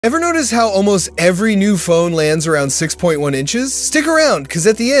Ever notice how almost every new phone lands around 6.1 inches? Stick around, because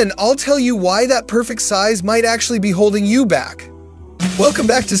at the end, I'll tell you why that perfect size might actually be holding you back. Welcome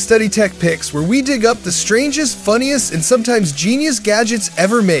back to Study Tech Picks, where we dig up the strangest, funniest, and sometimes genius gadgets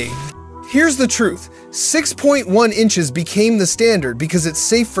ever made. Here's the truth. 6.1 inches became the standard because it's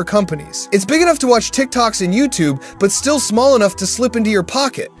safe for companies. It's big enough to watch TikToks and YouTube, but still small enough to slip into your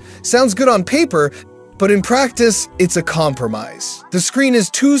pocket. Sounds good on paper, but in practice, it's a compromise. The screen is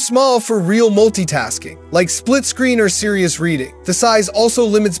too small for real multitasking, like split screen or serious reading. The size also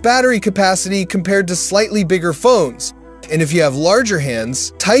limits battery capacity compared to slightly bigger phones. And if you have larger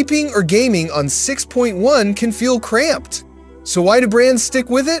hands, typing or gaming on 6.1 can feel cramped. So why do brands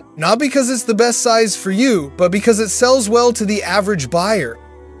stick with it? Not because it's the best size for you, but because it sells well to the average buyer.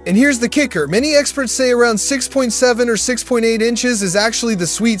 And here's the kicker. Many experts say around 6.7 or 6.8 inches is actually the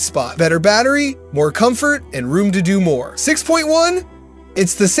sweet spot. Better battery, more comfort, and room to do more. 6.1?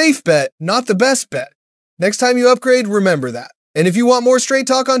 It's the safe bet, not the best bet. Next time you upgrade, remember that. And if you want more straight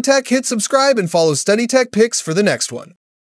talk on tech, hit subscribe and follow Study Tech Picks for the next one.